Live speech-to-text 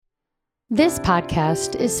This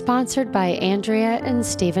podcast is sponsored by Andrea and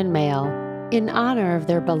Stephen Mayle in honor of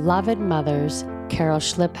their beloved mothers, Carol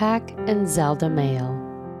Schlipak and Zelda Mayle.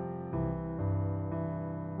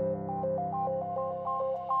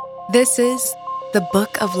 This is The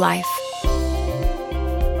Book of Life,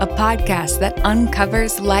 a podcast that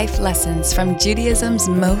uncovers life lessons from Judaism's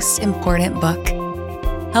most important book,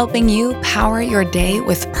 helping you power your day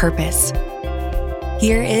with purpose.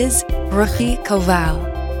 Here is Ruchi Koval.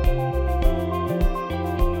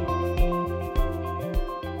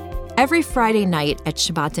 Every Friday night at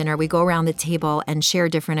Shabbat dinner, we go around the table and share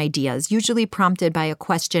different ideas, usually prompted by a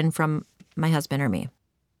question from my husband or me.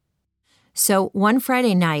 So one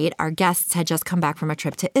Friday night, our guests had just come back from a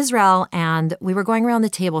trip to Israel, and we were going around the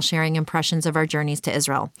table sharing impressions of our journeys to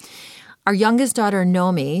Israel. Our youngest daughter,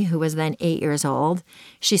 Nomi, who was then 8 years old,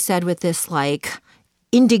 she said with this,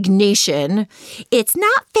 indignation, "It's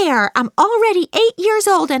not fair. I'm already 8 years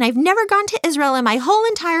old, and I've never gone to Israel in my whole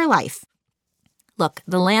entire life." Look,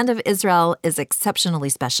 the land of Israel is exceptionally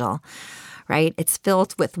special, right? It's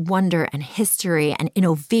filled with wonder and history and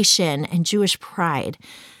innovation and Jewish pride.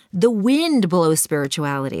 The wind blows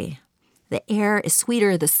spirituality. The air is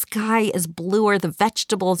sweeter, the sky is bluer, the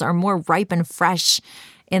vegetables are more ripe and fresh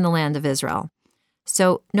in the land of Israel.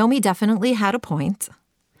 So Nomi definitely had a point.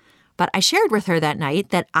 But I shared with her that night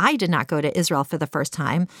that I did not go to Israel for the first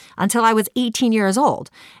time until I was 18 years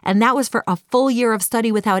old. And that was for a full year of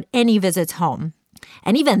study without any visits home.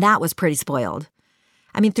 And even that was pretty spoiled.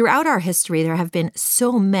 I mean, throughout our history, there have been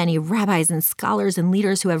so many rabbis and scholars and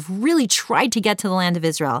leaders who have really tried to get to the land of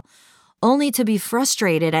Israel, only to be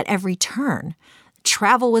frustrated at every turn.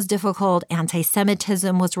 Travel was difficult.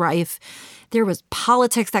 Anti-Semitism was rife. There was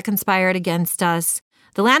politics that conspired against us.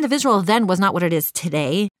 The land of Israel then was not what it is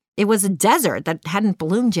today. It was a desert that hadn't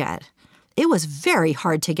bloomed yet. It was very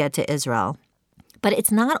hard to get to Israel. But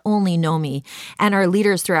it's not only Nomi and our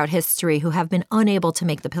leaders throughout history who have been unable to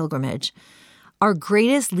make the pilgrimage. Our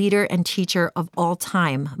greatest leader and teacher of all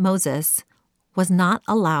time, Moses, was not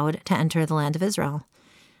allowed to enter the land of Israel,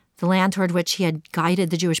 the land toward which he had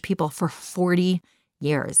guided the Jewish people for 40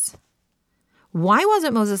 years. Why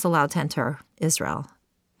wasn't Moses allowed to enter Israel?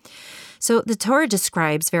 So the Torah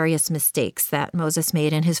describes various mistakes that Moses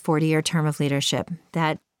made in his 40-year term of leadership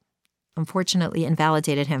that unfortunately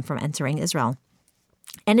invalidated him from entering Israel.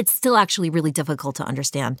 And it's still actually really difficult to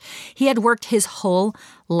understand. He had worked his whole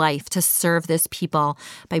life to serve this people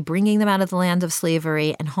by bringing them out of the land of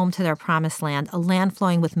slavery and home to their promised land, a land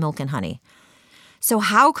flowing with milk and honey. So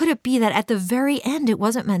how could it be that at the very end it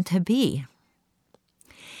wasn't meant to be?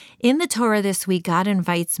 In the Torah this week, God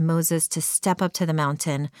invites Moses to step up to the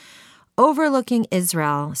mountain, overlooking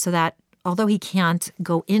Israel, so that although he can't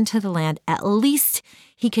go into the land, at least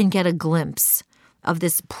he can get a glimpse of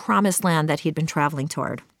this promised land that he'd been traveling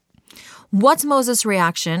toward. What's Moses'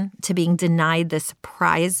 reaction to being denied this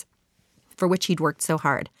prize for which he'd worked so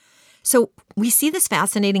hard? So we see this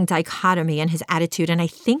fascinating dichotomy in his attitude, and I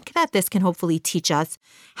think that this can hopefully teach us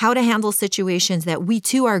how to handle situations that we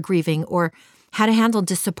too are grieving, or how to handle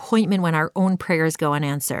disappointment when our own prayers go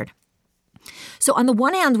unanswered. So on the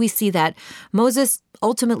one hand, we see that Moses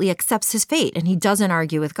ultimately accepts his fate and he doesn't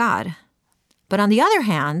argue with God. But on the other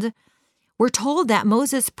hand, we're told that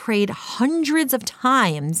Moses prayed hundreds of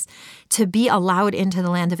times to be allowed into the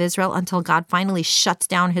land of Israel until God finally shuts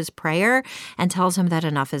down his prayer and tells him that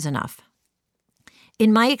enough is enough.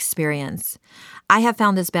 In my experience, I have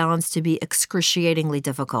found this balance to be excruciatingly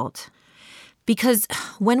difficult. Because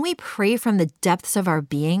when we pray from the depths of our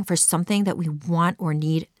being for something that we want or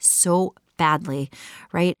need so badly,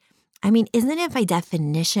 right? I mean, isn't it by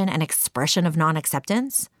definition an expression of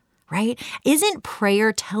non-acceptance? Right? Isn't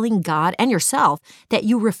prayer telling God and yourself that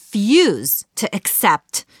you refuse to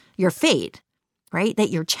accept your fate, right? That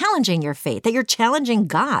you're challenging your fate, that you're challenging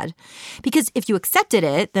God? Because if you accepted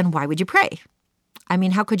it, then why would you pray? I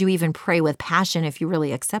mean, how could you even pray with passion if you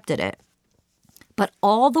really accepted it? But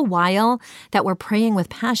all the while that we're praying with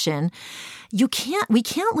passion, we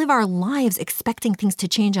can't live our lives expecting things to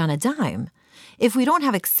change on a dime. If we don't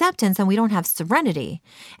have acceptance, then we don't have serenity,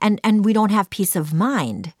 and we don't have peace of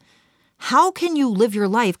mind. How can you live your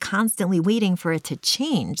life constantly waiting for it to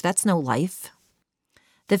change? That's no life.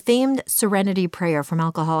 The famed serenity prayer from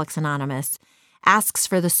Alcoholics Anonymous asks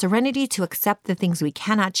for the serenity to accept the things we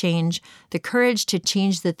cannot change, the courage to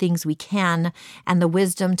change the things we can, and the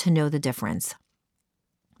wisdom to know the difference.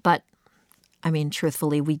 But,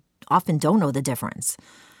 truthfully, we often don't know the difference.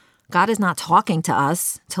 God is not talking to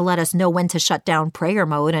us to let us know when to shut down prayer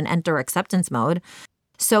mode and enter acceptance mode.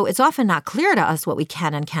 So it's often not clear to us what we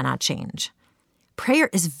can and cannot change. Prayer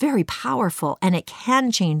is very powerful and it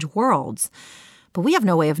can change worlds. But we have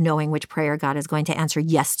no way of knowing which prayer God is going to answer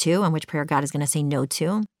yes to and which prayer God is going to say no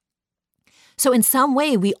to. So in some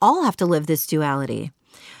way, we all have to live this duality.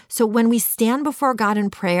 So when we stand before God in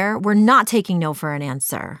prayer, we're not taking no for an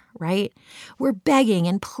answer, right? We're begging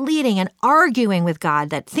and pleading and arguing with God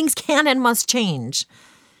that things can and must change.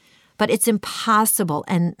 But it's impossible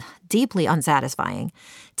and deeply unsatisfying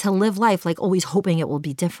to live life like always hoping it will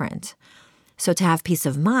be different. So to have peace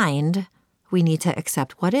of mind, we need to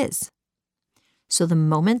accept what is. So the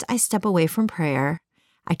moment I step away from prayer,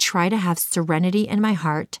 I try to have serenity in my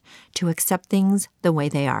heart to accept things the way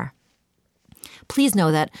they are. Please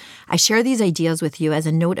know that I share these ideas with you as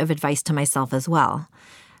a note of advice to myself as well.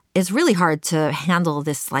 It's really hard to handle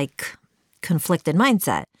this conflicted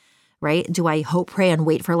mindset, right? Do I hope, pray, and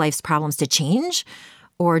wait for life's problems to change?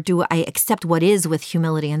 Or do I accept what is with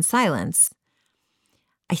humility and silence?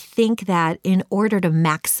 I think that in order to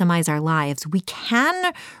maximize our lives, we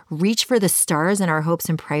can reach for the stars in our hopes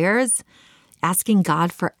and prayers, asking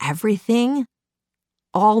God for everything,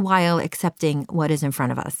 all while accepting what is in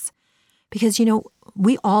front of us. Because,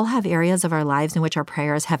 we all have areas of our lives in which our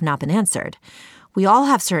prayers have not been answered. We all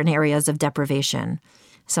have certain areas of deprivation.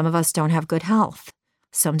 Some of us don't have good health.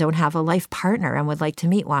 Some don't have a life partner and would like to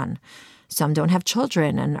meet one. Some don't have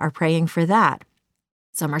children and are praying for that.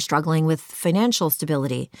 Some are struggling with financial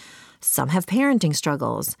stability. Some have parenting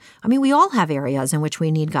struggles. We all have areas in which we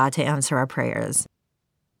need God to answer our prayers.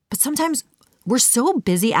 But sometimes we're so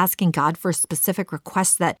busy asking God for specific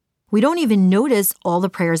requests that we don't even notice all the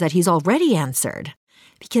prayers that He's already answered.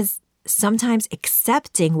 Because sometimes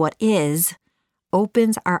accepting what is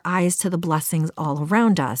opens our eyes to the blessings all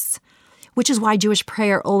around us, which is why Jewish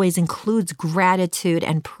prayer always includes gratitude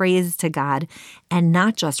and praise to God and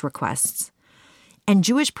not just requests. And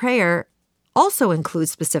Jewish prayer also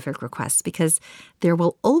includes specific requests because there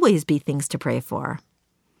will always be things to pray for.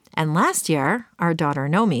 And last year, our daughter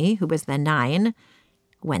Nomi, who was then 9,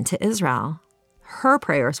 went to Israel. Her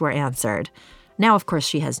prayers were answered. Now, of course,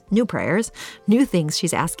 she has new prayers, new things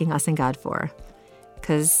she's asking us and God for.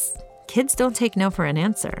 Because kids don't take no for an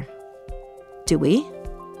answer. Do we?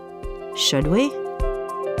 Should we?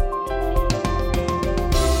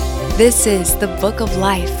 This is the Book of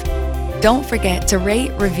Life. Don't forget to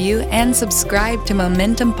rate, review, and subscribe to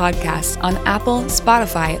Momentum Podcast on Apple,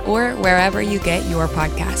 Spotify, or wherever you get your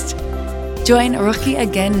podcast. Join Ruchi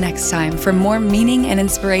again next time for more meaning and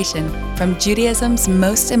inspiration from Judaism's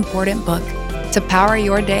most important book, to power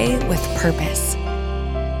your day with purpose.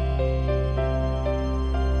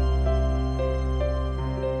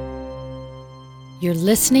 You're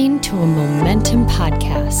listening to a Momentum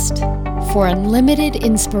podcast. For unlimited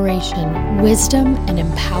inspiration, wisdom, and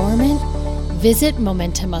empowerment, visit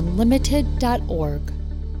MomentumUnlimited.org.